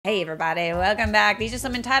Hey everybody, welcome back. These are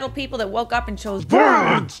some entitled people that woke up and chose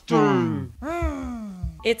violence.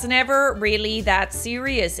 It's never really that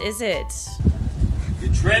serious, is it?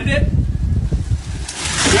 You trend it?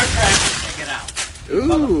 Your trend, check it out.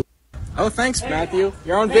 Ooh. Oh, thanks, Matthew.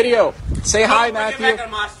 You're on video. Say hi, Matthew. Get back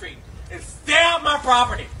on my street and stay off my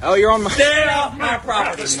property. Oh, you're on my... Stay off my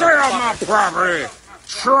property. Stay off my property.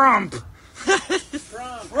 Trump.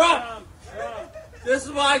 Trump. This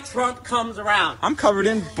is why Trump comes around. I'm covered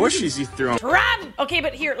in bushes you threw. Trump! Okay,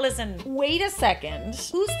 but here, listen. Wait a second.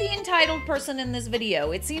 Who's the entitled person in this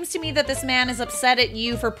video? It seems to me that this man is upset at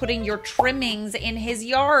you for putting your trimmings in his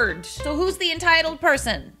yard. So who's the entitled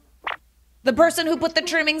person? The person who put the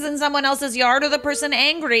trimmings in someone else's yard, or the person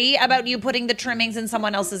angry about you putting the trimmings in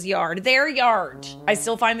someone else's yard? Their yard. I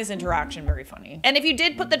still find this interaction very funny. And if you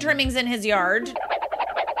did put the trimmings in his yard,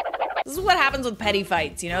 this is what happens with petty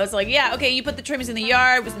fights, you know? It's like, yeah, okay, you put the trimmings in the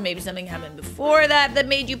yard. Was maybe something happened before that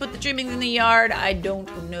made you put the trimmings in the yard? I don't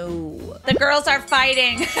know. The girls are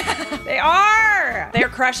fighting. They are. They're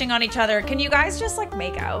crushing on each other. Can you guys just like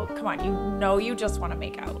make out? Come on, you know you just want to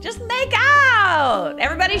make out. Just make out.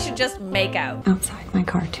 Everybody should just make out. Outside my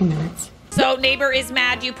car, 2 minutes. So neighbor is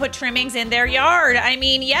mad you put trimmings in their yard. I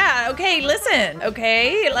mean, yeah, okay, listen,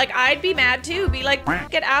 okay? Like, I'd be mad too. Be like,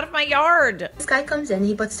 get out of my yard. This guy comes in,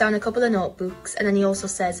 he puts down a couple of notebooks, and then he also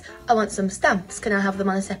says, I want some stamps. Can I have them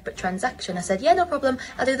on a separate transaction? I said, yeah, no problem.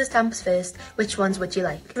 I'll do the stamps first. Which ones would you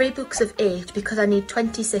like? 3 books of 8 because I need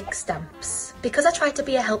 26 stamps. Because I tried to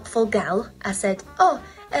be a helpful gal, I said,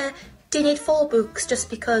 do you need 4 books just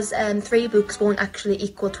because 3 books won't actually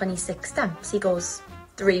equal 26 stamps? He goes,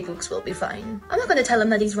 3 books will be fine. I'm not going to tell him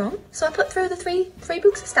that he's wrong. So I put through the three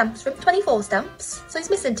books of stamps for 24 stamps. So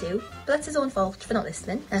he's missing 2, but that's his own fault for not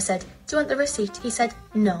listening. And I said, do you want the receipt? He said,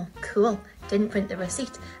 no. Cool. Didn't print the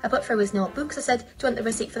receipt. I put through his notebooks. I said, do you want the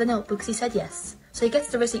receipt for the notebooks? He said, yes. So he gets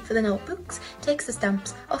the receipt for the notebooks, takes the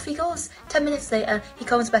stamps, off he goes. 10 minutes later, he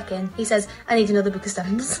comes back in. He says, I need another book of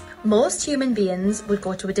stamps. Most human beings would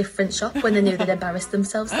go to a different shop when they knew they'd embarrassed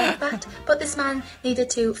themselves like that. But this man needed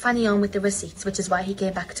to fanny on with the receipts, which is why he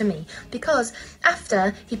came back to me. Because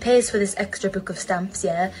after he pays for this extra book of stamps,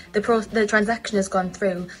 yeah, the transaction has gone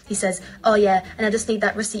through. He says, oh yeah, and I just need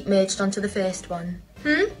that receipt merged onto the first one.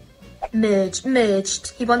 Merged.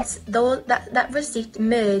 He wants that receipt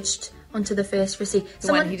merged onto the first receipt.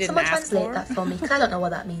 Someone translate that for me, because I don't know what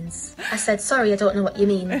that means. I said, sorry, I don't know what you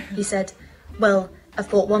mean. He said, well, I've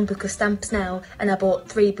bought 1 book of stamps now, and I bought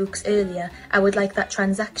 3 books earlier. I would like that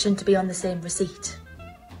transaction to be on the same receipt.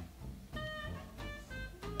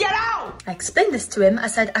 Get out! I explained this to him. I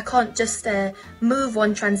said, I can't just move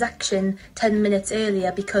one transaction 10 minutes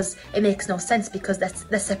earlier because it makes no sense, because that's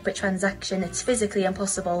the separate transaction. It's physically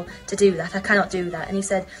impossible to do that. I cannot do that. And he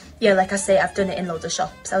said, yeah, like I say, I've done it in loads of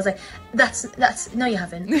shops. I was like, no, you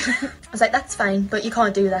haven't. I was like, that's fine, but you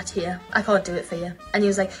can't do that here. I can't do it for you. And he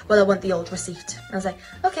was like, well, I want the old receipt. And I was like,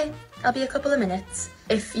 okay, I'll be a couple of minutes.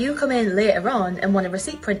 If you come in later on and want a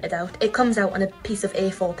receipt printed out, it comes out on a piece of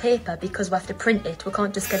A4 paper because we have to print it. We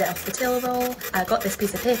can't just get it off the till roll. I got this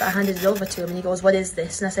piece of paper, I handed it over to him, and he goes, what is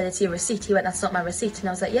this? And I said, it's your receipt. He went, that's not my receipt. And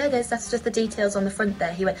I was like, yeah, it is. That's just the details on the front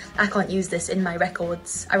there. He went, I can't use this in my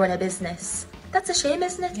records. I run a business. That's a shame,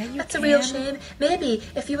 isn't it? Yeah, that's a real shame. Maybe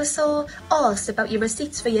if you were so arsed about your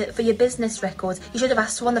receipts for your business records, you should have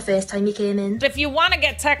asked for one the first time you came in. If you want to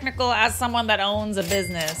get technical as someone that owns a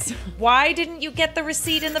business, why didn't you get the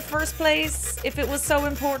receipt in the first place if it was so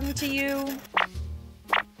important to you?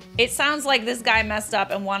 It sounds like this guy messed up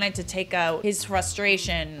and wanted to take out his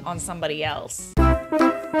frustration on somebody else.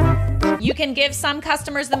 You can give some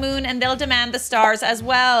customers the moon and they'll demand the stars as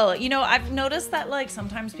well. You know, I've noticed that like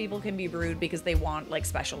sometimes people can be rude because they want like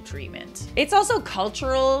special treatment. It's also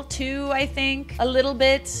cultural too, I think, a little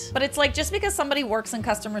bit. But it's like, just because somebody works in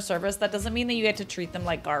customer service, that doesn't mean that you get to treat them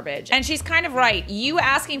like garbage. And she's kind of right. You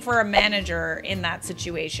asking for a manager in that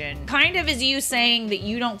situation kind of is you saying that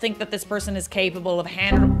you don't think that this person is capable of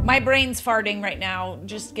handling. My brain's farting right now.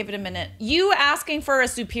 Just give it a minute. You asking for a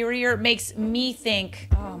superior makes me think,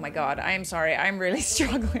 oh my God, I'm sorry, I'm really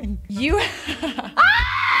struggling. You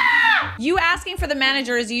asking for the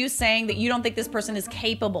manager is you saying that you don't think this person is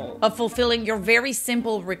capable of fulfilling your very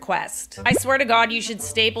simple request. I swear to God, you should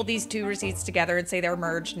staple these 2 receipts together and say they're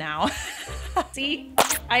merged now. See?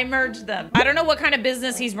 I merged them. I don't know what kind of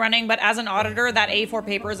business he's running, but as an auditor, that A4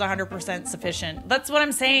 paper is 100% sufficient. That's what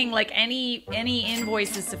I'm saying. Like any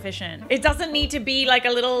invoice is sufficient. It doesn't need to be like a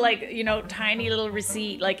little, like, you know, tiny little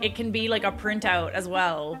receipt. Like it can be like a printout as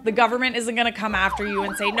well. The government isn't gonna come after you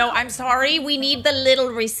and say, no, I'm sorry, we need the little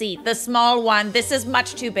receipt, the small one. This is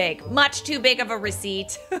much too big of a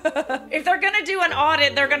receipt. If they're gonna do an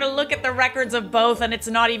audit, they're gonna look at the records of both and it's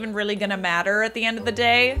not even really gonna matter at the end of the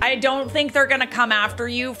day. I don't think they're gonna come after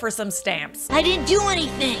you for some stamps. I didn't do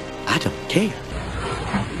anything. I don't care.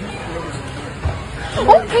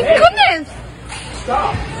 Oh, thank goodness.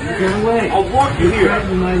 Stop. Get away. I'll walk you here. You're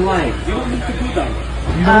my life. You don't need to do that.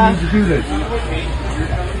 You don't need to do this.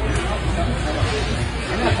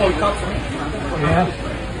 I'm not calling cops for me. Yeah.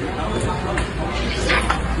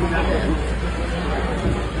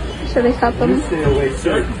 Should I stop them? Stay away,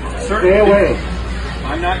 sir. Stay away.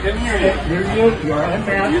 I'm not getting near you. You are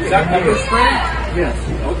unmasked. You've got pepper spray? Yes.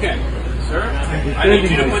 Okay. Sir, I need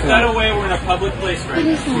you to put that away. We're in a public place right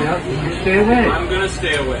now. Yeah, you stay away. I'm going to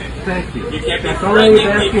stay away. Thank you. You can't be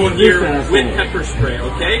threatening people in here with pepper spray,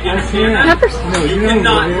 okay? Do you understand that? Pepper spray? No, You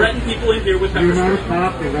cannot threaten people in here with pepper You're not a spray.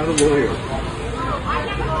 cop. You're not a lawyer.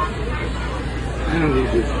 I don't need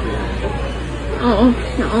this shit. Oh,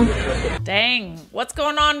 no. Dang, what's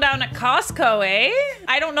going on down at Costco, eh?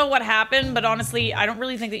 I don't know what happened, but honestly, I don't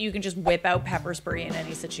really think that you can just whip out pepper spray in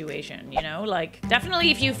any situation, you know? Like, definitely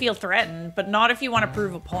if you feel threatened, but not if you want to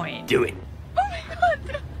prove a point. Do it. Oh my god.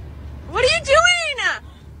 What are you doing?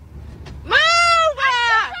 Move!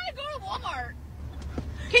 I'm trying to go to Walmart.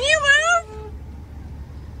 Can you move?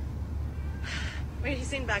 Wait, he's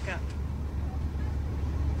saying back up.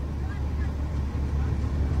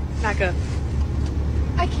 Back up.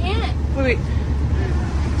 I can't. Wait.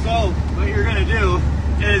 So, what you're gonna do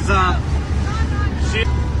is,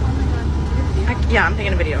 Yeah, I'm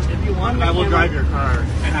taking a video. if you want, I will drive your car,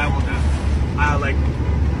 and I will just,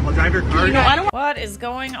 I'll drive your car. You know, I don't. What is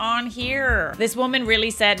going on here? This woman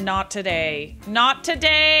really said, not today. Not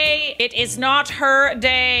today. It is not her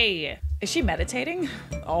day. Is she meditating?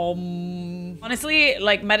 Honestly,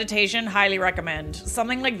 like meditation, highly recommend.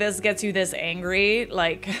 Something like this gets you this angry,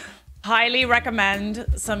 like highly recommend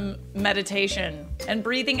some meditation and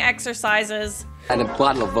breathing exercises. And a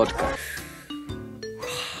bottle of vodka.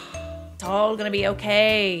 It's all gonna be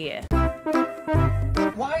okay.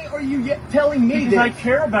 Why are you yet telling me Because I this?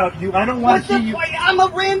 care about you. I don't want What's to the see you. point? I'm a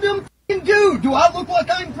random f***ing dude. Do I look like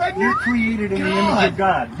I'm pregnant? You're created in the image of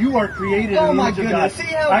God. You are created Oh in the my image of God. goodness.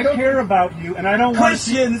 See how I care about you, and I don't want to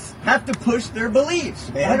see. Christians have to push their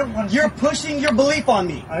beliefs, man. I don't want to You're see- pushing your belief on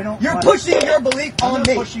me. I don't You're want- pushing your belief I'm on not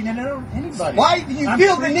me. pushing it on anybody. Why do you I'm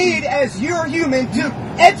feel the treating- need as you're human to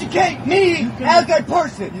educate me as a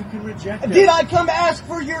person? You can reject it. Did I come to ask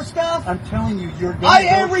for your stuff? I'm telling you, you're going I to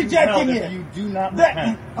am go to rejecting hell it. if you do not That-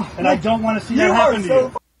 repent. And I don't want to see You that are happen to so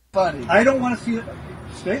you. funny. I don't want to see it.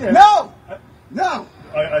 Stay there. No! No!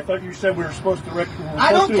 I thought you said we were supposed to.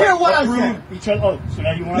 I don't care what I said. Each other. Oh, so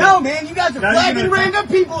now you want? No, man, you guys are Now you're flagging gonna- random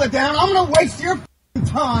people down. I'm gonna waste your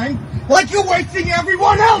time like you're wasting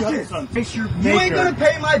everyone else's. Face your You ain't maker. gonna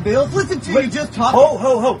pay my bills. Listen to you just talking.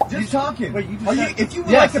 Ho. Just talking. Wait, you just Are you, said- if you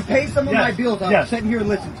would Yes. like to pay some of my Yes. bills, I'll Yes. sit here and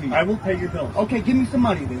listen to you. I will pay your bills. Okay, give me some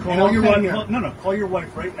money then. Call and I'll your come wife. here. Call your wife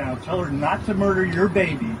right now. Tell her not to murder your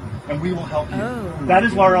baby, and we will help you. Oh. That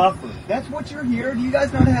is our offer. That's what you're here. Do you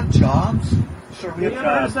guys not have jobs? Sir, we have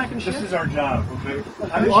jobs. This is our job, okay?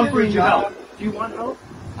 I'm This is offering your you job. help. Do you want help?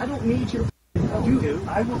 I don't need your help. You do.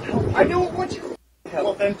 I will help you. I don't want your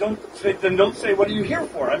Well, help. then don't say what are you here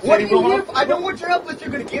for. I'm What are saying you we'll here help for? I don't want your help unless you're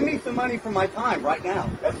going to give me some money for my time right now.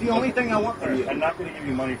 That's the only thing I want from you. I'm not going to give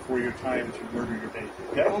you money for your time to murder your baby.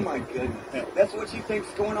 Okay? Oh my goodness. Yeah. That's what you think's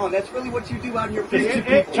going on. That's really what you do out here. Tell me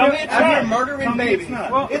it's out here not. murdering Tell me babies. it's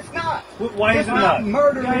not. Well, it's not. Why It's is it not?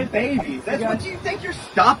 murdering Guys, babies. That's what you think you're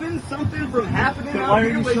stopping something from happening Then out why are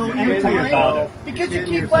here you with so your angry time? about it? Because you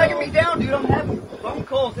keep flagging me down, dude. I'm having phone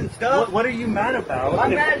calls and stuff. What are you mad about?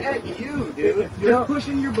 I'm mad at you, dude. You're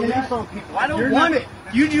pushing your beliefs on people. I don't You're want not- it.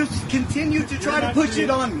 You just continue to try to not push doing- it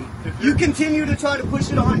on me. if You you're- continue to try to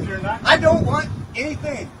push it on me. You're not- I don't want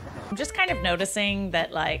anything. I'm just kind of noticing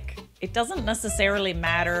that, like, it doesn't necessarily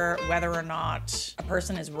matter whether or not a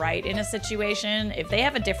person is right in a situation. If they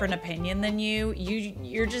have a different opinion than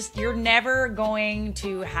you're never going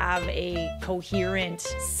to have a coherent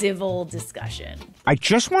civil discussion. I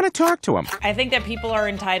just want to talk to him. I think that people are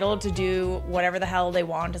entitled to do whatever the hell they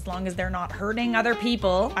want as long as they're not hurting other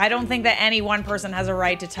people. I don't think that any one person has a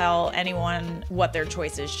right to tell anyone what their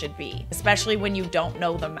choices should be, especially when you don't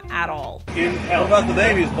know them at all. In hell. What about the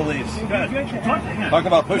baby's beliefs? Talk to him. Talk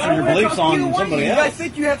about pushing your beliefs on somebody else. You guys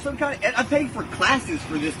think you have some kind of... I pay for classes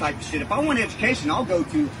for this type of shit. If I want education, I'll go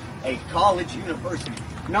to a college, university.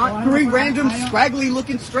 Not three random,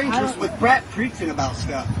 scraggly-looking strangers with brat preaching about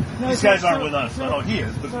stuff. These guys aren't with us. Oh, he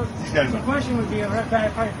is, but these guys aren't. The question would be, you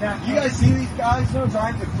guys see these guys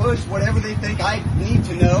trying to push whatever they think I need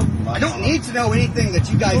to know? I don't need to know anything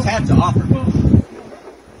that you guys have to offer.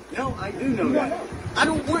 No, I do know that. I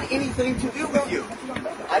don't want anything to do with you.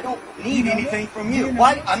 I don't need anything from you.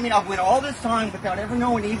 Why? I mean, I've went all this time without ever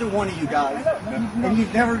knowing either one of you guys, and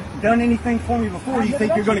you've never done anything for me before. You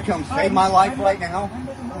think you're going to come save my life right now?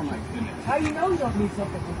 Oh my goodness. How do you know you don't need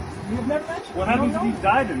something? You've never met you. What happens if he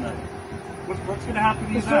died tonight? What's going to happen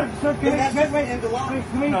to you then? Sir, end the line.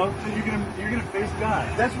 No, so you're gonna face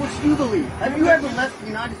God. That's what you believe. Have you ever left the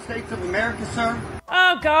United States of America, sir?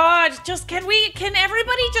 Oh God, can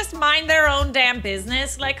everybody just mind their own damn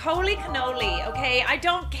business? Like, holy cannoli, okay? I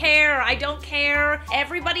don't care.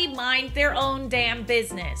 Everybody mind their own damn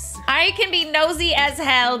business. I can be nosy as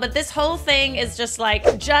hell, but this whole thing is just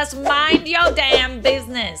like, just mind your damn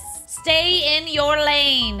business. Stay in your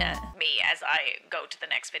lane. Me as I go to the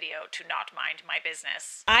next video to not mind my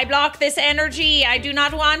business. I block this energy. I do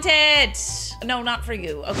not want it. No, not for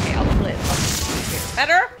you. Okay, I'll flip. Here.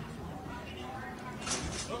 Better?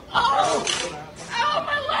 Oh! Ow,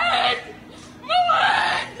 my leg! My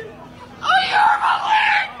leg! Oh, you hurt my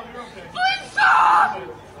leg! Please stop!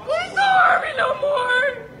 Please don't hurt me no more!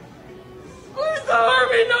 Please don't hurt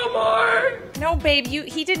me no more! No, babe,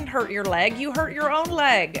 he didn't hurt your leg. You hurt your own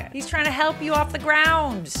leg. He's trying to help you off the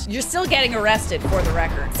ground. You're still getting arrested, for the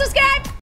record. Subscribe!